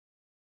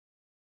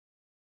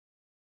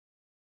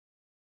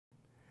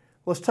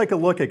Let's take a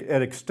look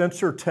at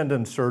extensor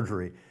tendon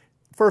surgery.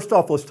 First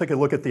off, let's take a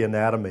look at the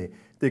anatomy.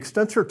 The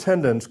extensor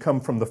tendons come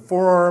from the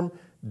forearm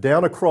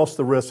down across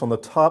the wrist on the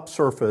top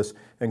surface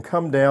and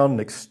come down and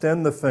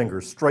extend the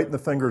fingers, straighten the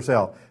fingers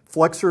out.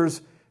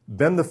 Flexors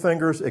bend the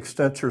fingers,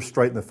 extensors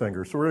straighten the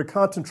fingers. So we're going to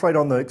concentrate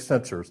on the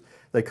extensors.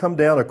 They come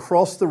down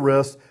across the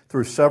wrist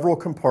through several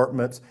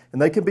compartments,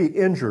 and they can be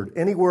injured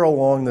anywhere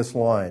along this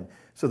line.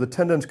 So the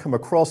tendons come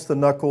across the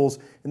knuckles,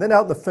 and then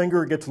out in the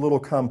finger it gets a little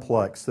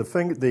complex. The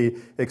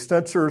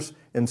extensors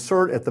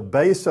insert at the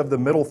base of the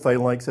middle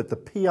phalanx at the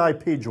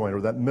PIP joint,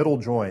 or that middle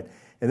joint.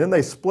 And then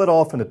they split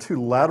off into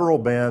two lateral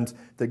bands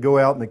that go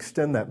out and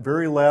extend that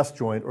very last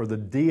joint, or the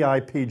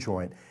DIP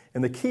joint.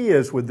 And the key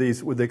is with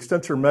the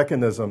extensor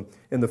mechanism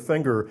in the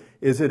finger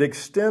is it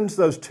extends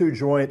those two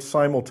joints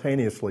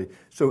simultaneously.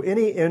 So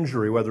any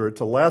injury, whether it's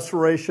a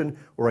laceration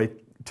or a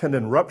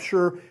tendon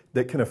rupture,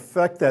 that can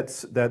affect that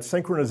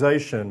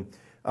synchronization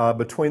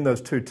between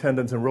those two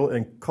tendons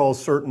and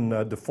cause certain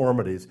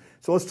deformities.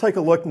 So let's take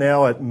a look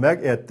now at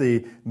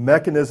the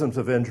mechanisms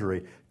of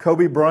injury.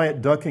 Kobe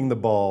Bryant dunking the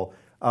ball,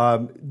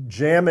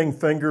 jamming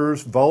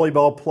fingers,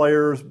 volleyball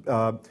players,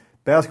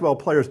 basketball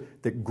players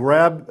that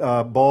grab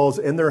balls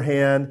in their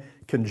hand,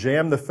 can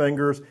jam the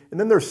fingers. And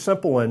then there's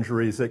simple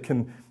injuries that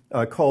can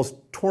cause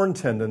torn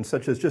tendons,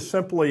 such as just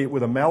simply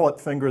with a mallet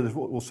finger, that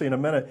we'll see in a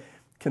minute,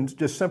 can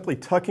just simply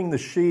tucking the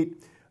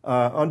sheet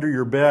under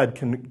your bed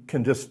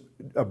can just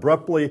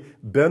abruptly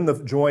bend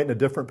the joint in a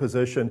different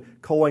position,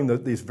 causing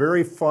these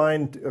very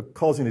fine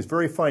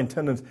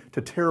tendons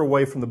to tear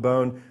away from the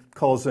bone,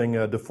 causing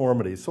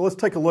deformities. So let's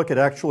take a look at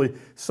actually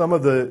some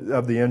of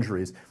the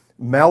injuries.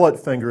 Mallet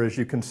finger, as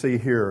you can see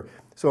here.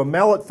 So a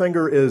mallet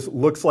finger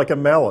looks like a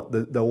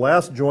mallet. The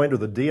last joint, or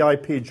the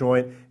DIP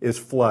joint, is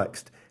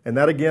flexed. And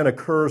that again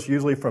occurs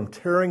usually from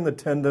tearing the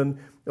tendon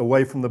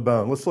away from the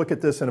bone. Let's look at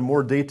this in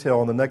more detail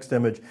on the next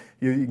image.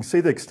 You can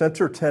see the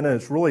extensor tendon.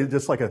 It's really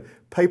just like a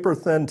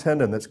paper-thin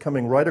tendon that's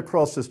coming right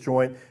across this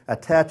joint,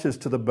 attaches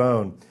to the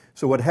bone.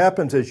 So what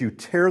happens is you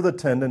tear the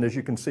tendon, as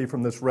you can see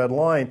from this red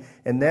line,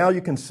 and now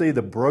you can see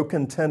the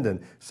broken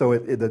tendon. So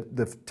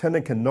the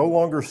tendon can no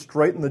longer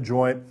straighten the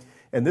joint.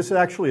 And this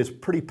actually is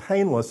pretty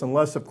painless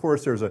unless, of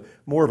course, there's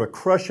more of a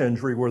crush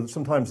injury where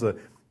sometimes the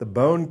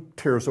bone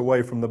tears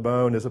away from the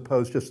bone as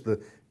opposed to just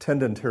the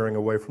tendon tearing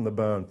away from the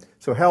bone.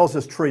 So how is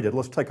this treated?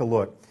 Let's take a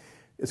look.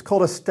 It's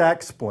called a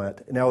stack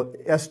splint. Now,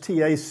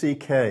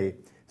 S-T-A-C-K,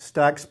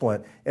 stack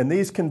splint. And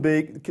these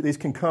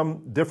can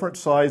come different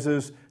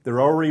sizes.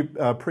 They're already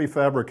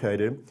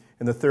prefabricated.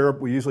 And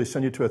we usually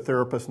send you to a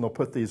therapist and they'll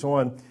put these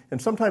on. And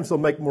sometimes they'll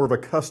make more of a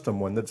custom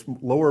one that's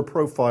lower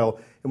profile.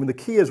 And when the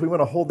key is we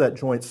want to hold that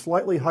joint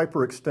slightly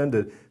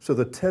hyperextended so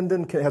the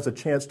tendon has a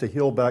chance to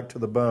heal back to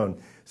the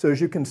bone. So as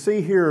you can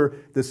see here,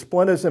 the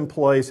splint is in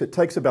place. It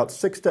takes about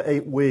 6 to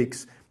 8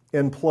 weeks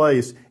in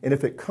place. And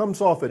if it comes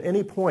off at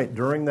any point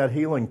during that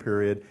healing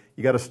period,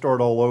 you got to start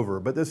all over.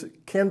 But this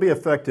can be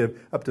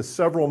effective up to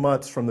several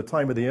months from the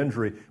time of the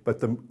injury. But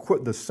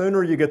the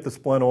sooner you get the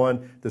splint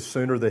on, the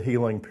sooner the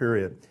healing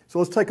period. So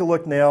let's take a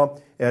look now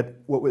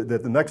at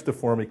the next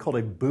deformity called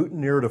a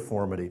Boutonniere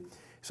deformity.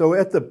 So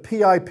at the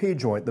PIP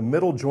joint, the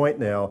middle joint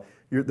now,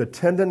 the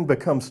tendon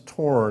becomes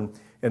torn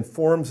and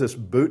forms this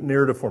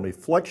Boutonniere deformity.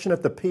 Flexion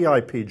at the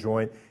PIP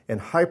joint and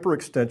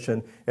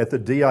hyperextension at the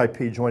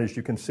DIP joint, as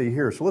you can see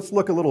here. So let's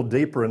look a little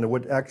deeper into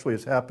what actually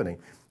is happening.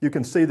 You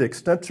can see the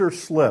extensor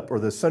slip, or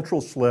the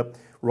central slip,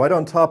 right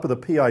on top of the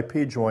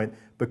PIP joint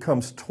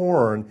becomes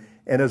torn,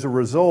 and as a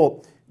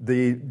result,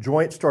 the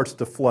joint starts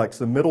to flex,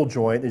 the middle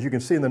joint. As you can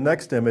see in the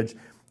next image,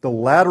 the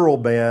lateral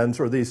bands,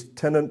 or this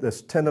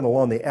tendon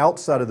along the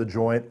outside of the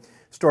joint,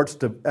 starts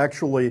to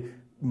actually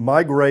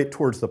migrate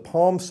towards the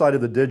palm side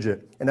of the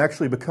digit and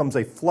actually becomes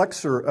a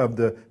flexor of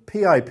the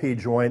PIP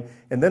joint,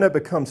 and then it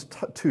becomes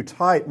too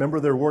tight. Remember,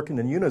 they're working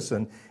in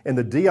unison, and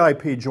the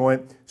DIP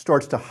joint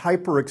starts to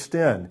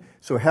hyperextend.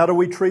 So how do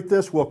we treat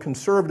this? Well,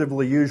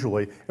 conservatively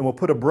usually, and we'll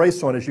put a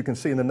brace on, as you can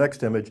see in the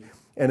next image,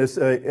 and it's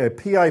a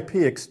PIP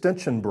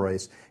extension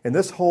brace, and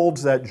this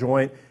holds that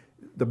joint,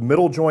 the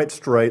middle joint,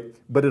 straight,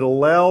 but it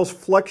allows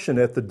flexion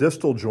at the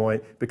distal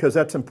joint because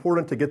that's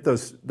important to get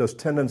those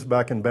tendons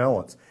back in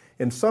balance.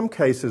 In some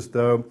cases,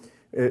 though,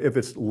 if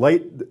it's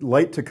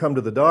late to come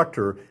to the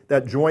doctor,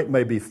 that joint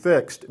may be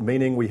fixed,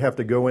 meaning we have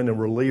to go in and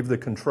relieve the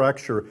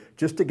contracture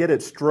just to get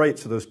it straight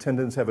so those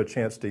tendons have a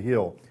chance to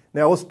heal.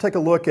 Now let's take a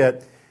look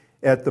at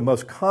the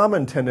most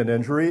common tendon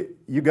injury.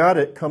 You got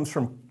it, comes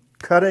from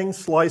cutting,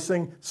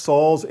 slicing,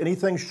 saws,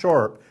 anything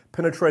sharp,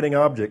 penetrating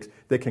objects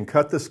that can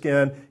cut the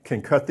skin,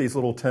 can cut these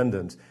little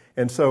tendons.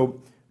 And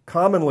so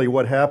commonly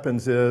what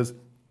happens is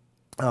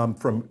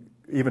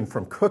even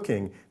from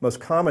cooking, most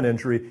common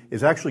injury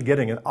is actually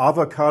getting an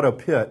avocado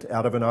pit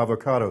out of an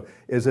avocado,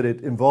 is that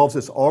it involves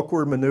this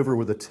awkward maneuver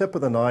with the tip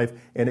of the knife,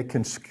 and it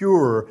can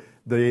skewer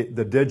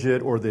the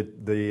digit or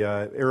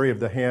the area of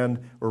the hand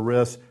or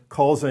wrist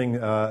causing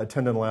a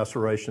tendon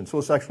laceration. So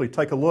let's actually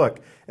take a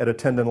look at a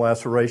tendon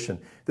laceration.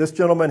 This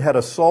gentleman had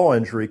a saw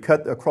injury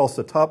cut across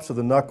the tops of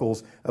the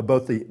knuckles of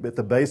both at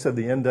the base of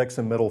the index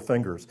and middle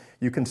fingers.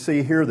 You can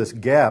see here this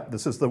gap.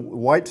 This is the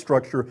white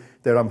structure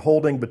that I'm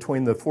holding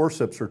between the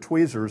forceps or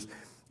tweezers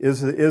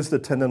is the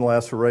tendon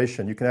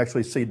laceration. You can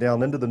actually see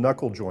down into the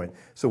knuckle joint.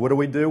 So what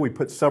do? We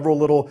put several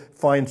little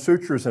fine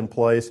sutures in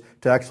place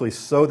to actually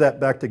sew that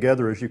back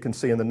together, as you can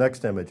see in the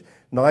next image.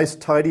 Nice,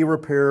 tidy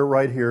repair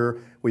right here.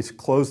 We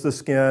close the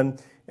skin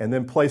and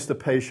then place the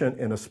patient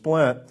in a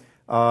splint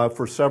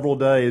for several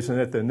days. And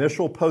at the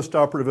initial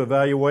postoperative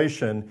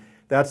evaluation,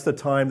 that's the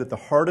time that the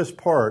hardest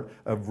part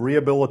of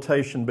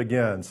rehabilitation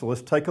begins. So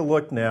let's take a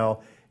look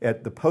now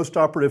at the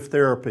postoperative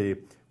therapy,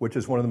 which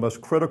is one of the most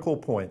critical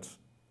points.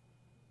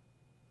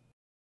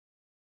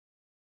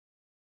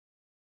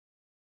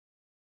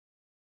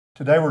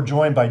 Today we're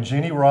joined by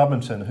Jeannie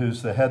Robinson,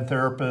 who's the head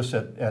therapist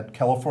at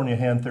California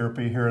Hand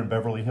Therapy here in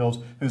Beverly Hills,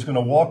 who's going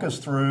to walk us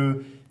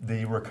through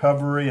the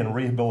recovery and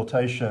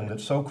rehabilitation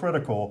that's so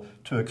critical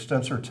to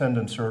extensor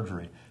tendon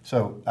surgery.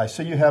 So I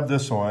see you have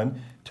this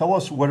on. Tell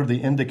us, what are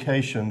the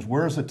indications?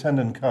 Where is the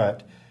tendon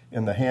cut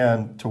in the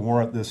hand to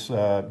warrant this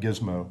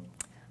gizmo?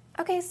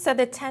 Okay, so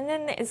the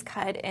tendon is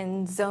cut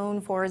in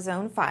zone 4,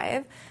 zone 5.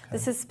 Okay.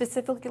 This is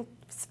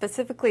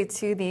specifically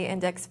to the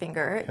index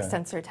finger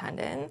extensor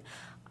tendon.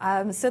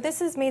 So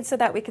this is made so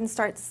that we can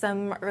start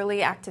some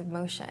early active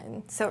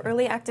motion. So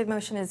early active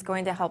motion is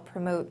going to help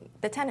promote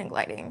the tendon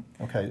gliding.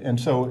 Okay, and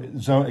so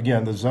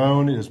again, the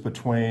zone is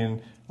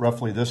between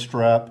roughly this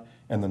strap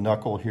and the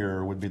knuckle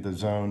here would be the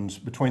zones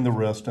between the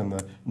wrist and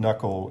the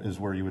knuckle is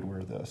where you would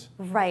wear this.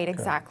 Right,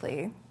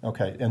 exactly.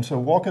 Okay, and so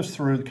walk us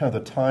through kind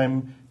of the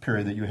time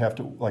period that you have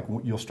to, like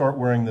you'll start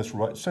wearing this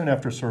right soon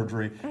after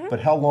surgery, but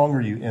how long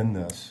are you in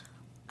this?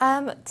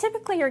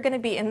 Typically, you're going to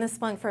be in the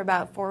splint for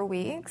about 4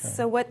 weeks. Okay.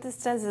 So what this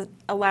does is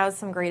allows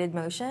some graded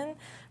motion.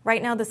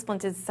 Right now, the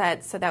splint is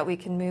set so that we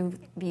can move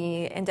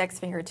the index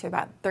finger to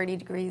about 30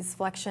 degrees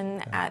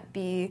flexion at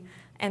the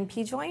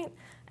MP joint.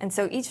 And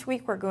so each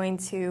week, we're going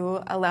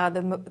to allow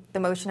the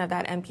motion of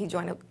that MP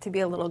joint to be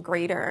a little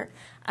greater.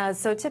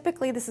 So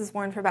typically, this is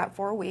worn for about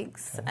 4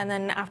 weeks. Okay. And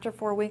then after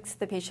 4 weeks,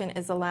 the patient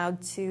is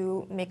allowed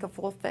to make a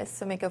full fist,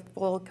 so make a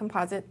full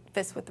composite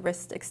fist with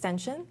wrist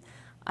extension.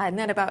 And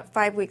then about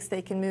 5 weeks,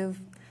 they can move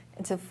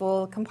into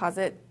full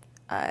composite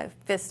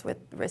fist with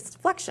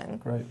wrist flexion.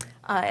 Great.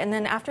 And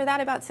then after that,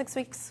 about 6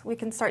 weeks, we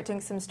can start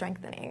doing some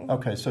strengthening.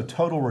 Okay, so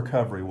total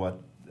recovery, what,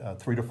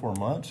 3 to 4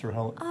 months, or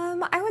how?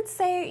 I would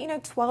say,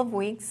 12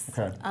 weeks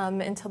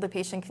until the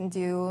patient can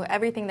do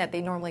everything that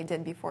they normally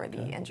did before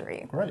the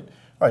injury. Great.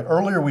 All right,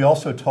 earlier we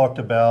also talked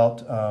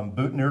about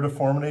Boutonniere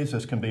deformities.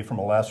 This can be from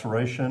a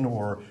laceration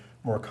or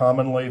more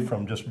commonly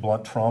from just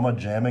blunt trauma,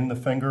 jamming the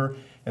finger.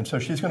 And so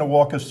she's going to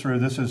walk us through,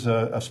 this is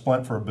a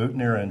splint for a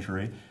Boutonniere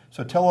injury.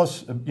 So tell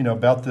us,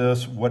 about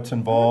this, what's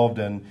involved,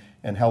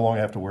 and how long I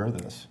have to wear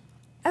this.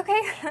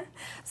 Okay,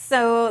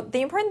 so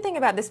the important thing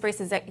about this brace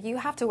is that you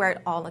have to wear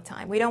it all the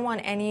time. We don't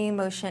want any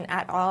motion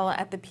at all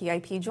at the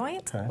PIP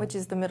joint, which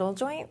is the middle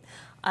joint.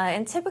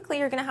 And typically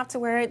you're going to have to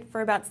wear it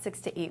for about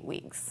 6 to 8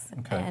 weeks.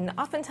 Okay. And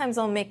oftentimes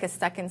they'll make a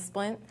second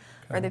splint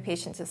for the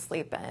patient to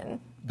sleep in.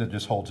 That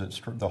just holds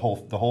it, the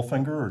whole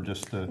finger, or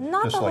just the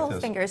Not just the like whole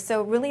this? finger.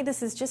 So really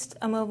this is just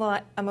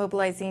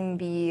immobilizing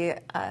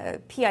the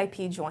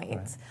PIP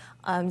joint.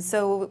 Right.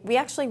 So we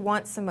actually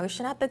want some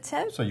motion at the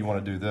tip. So you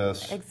want to do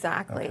this?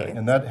 Exactly. Okay.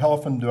 And how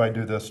often do I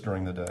do this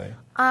during the day?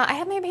 I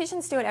have my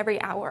patients do it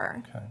every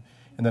hour. Okay.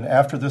 And then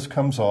after this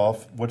comes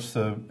off, what's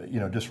the,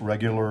 just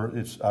regular,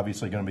 it's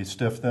obviously going to be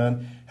stiff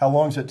then. How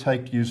long does it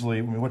take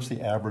usually, what's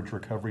the average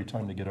recovery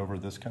time to get over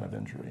this kind of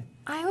injury?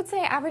 I would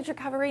say average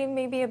recovery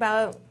maybe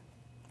about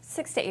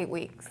 6 to 8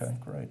 weeks. Okay,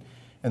 great.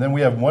 And then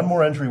we have one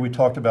more injury we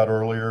talked about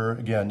earlier.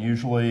 Again,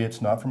 usually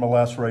it's not from a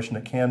laceration,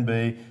 it can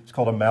be. It's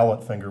called a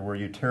mallet finger, where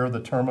you tear the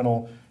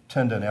terminal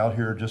tendon out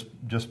here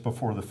just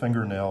before the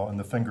fingernail and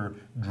the finger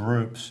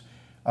droops.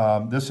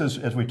 This is,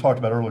 as we talked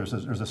about earlier,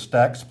 there's a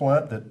stack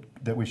splint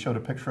that we showed a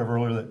picture of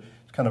earlier that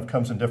kind of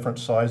comes in different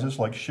sizes,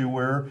 like shoe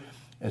wear.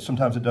 And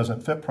sometimes it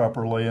doesn't fit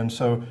properly, and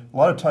so a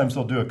lot of times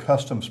they'll do a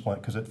custom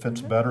splint because it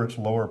fits better, it's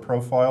lower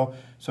profile.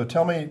 So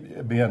tell me,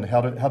 Ben,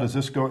 how does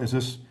this go? Is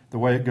this the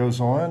way it goes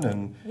on?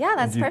 And yeah,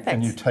 that's perfect.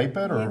 And you tape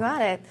it? Or? You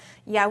got it.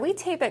 Yeah, we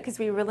tape it because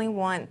we really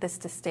want this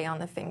to stay on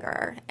the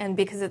finger. And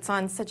because it's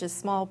on such a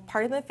small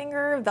part of the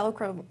finger,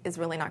 Velcro is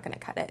really not going to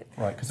cut it.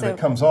 Right, because if it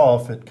comes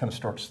off, it kind of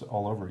starts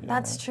all over again.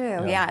 That's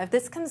true, yeah. If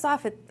this comes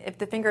off, if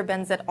the finger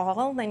bends at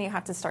all, then you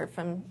have to start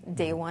from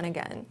day one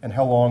again. And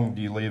how long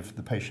do you leave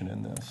the patient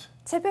in this?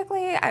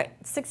 Typically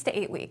 6 to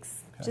 8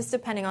 weeks, just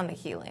depending on the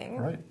healing.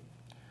 Right.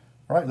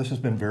 All right, this has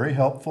been very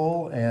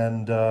helpful,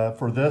 and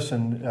for this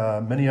and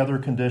many other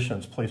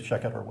conditions, please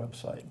check out our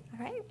website. All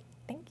right,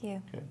 thank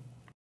you. Okay.